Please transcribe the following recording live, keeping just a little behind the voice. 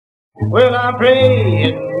Well, I'm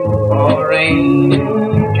praying for rain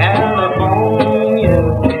in California,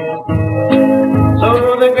 so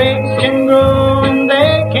the grapes can grow and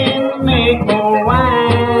they can make more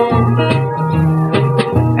wine.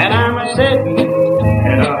 And I'm a sitting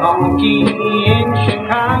at a honky in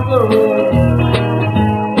Chicago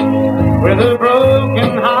with a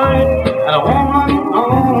broken heart and a woman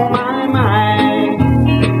on my mind.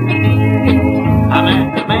 I met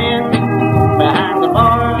the man behind the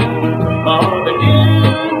bar for the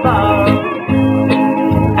jukebox,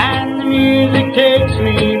 and the music takes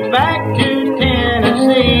me back to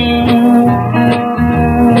Tennessee.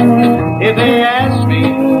 If they ask me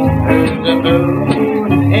who's the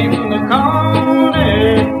fool in the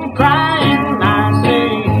corner crying, I say,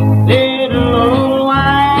 little old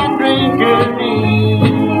wine drinker me.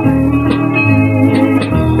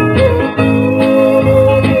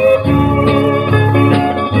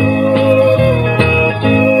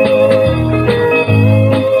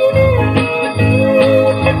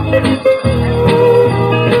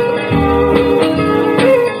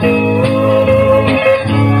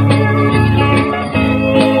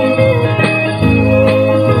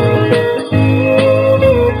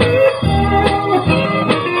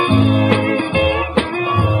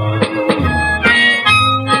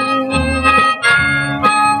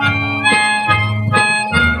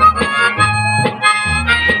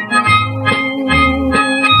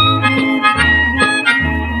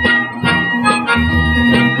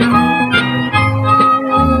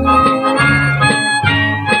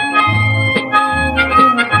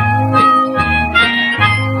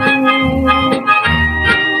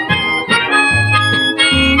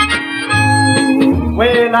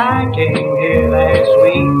 Well, I came here last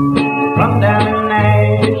week from down in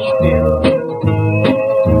Nashville,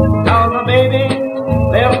 'cause my baby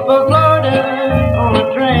left for Florida on a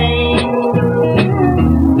train.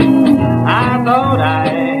 I thought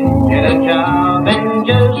I'd get a job and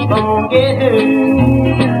just forget her,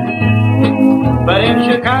 but in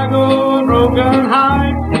Chicago a broken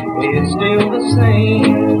heart is still the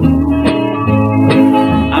same.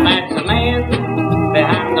 I met the man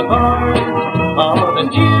behind the bar for the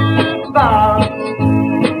jukebox,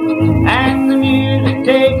 and the music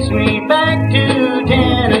takes me back to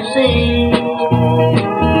Tennessee.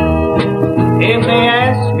 If they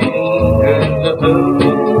ask me who's the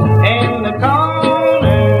fool in the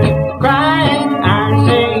corner crying, I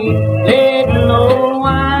say, little old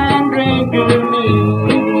wine drinker me.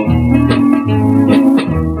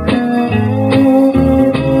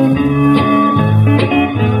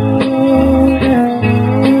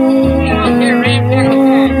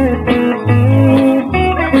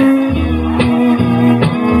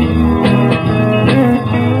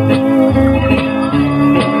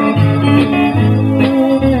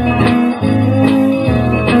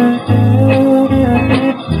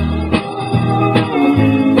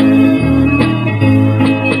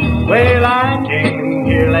 Well, I came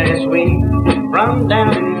here last week from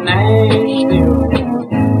down in Nashville,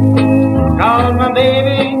 'cause my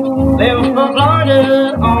baby left for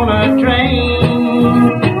Florida on a train.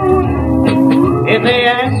 If they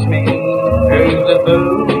ask me who's the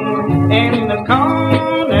fool in the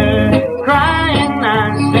corner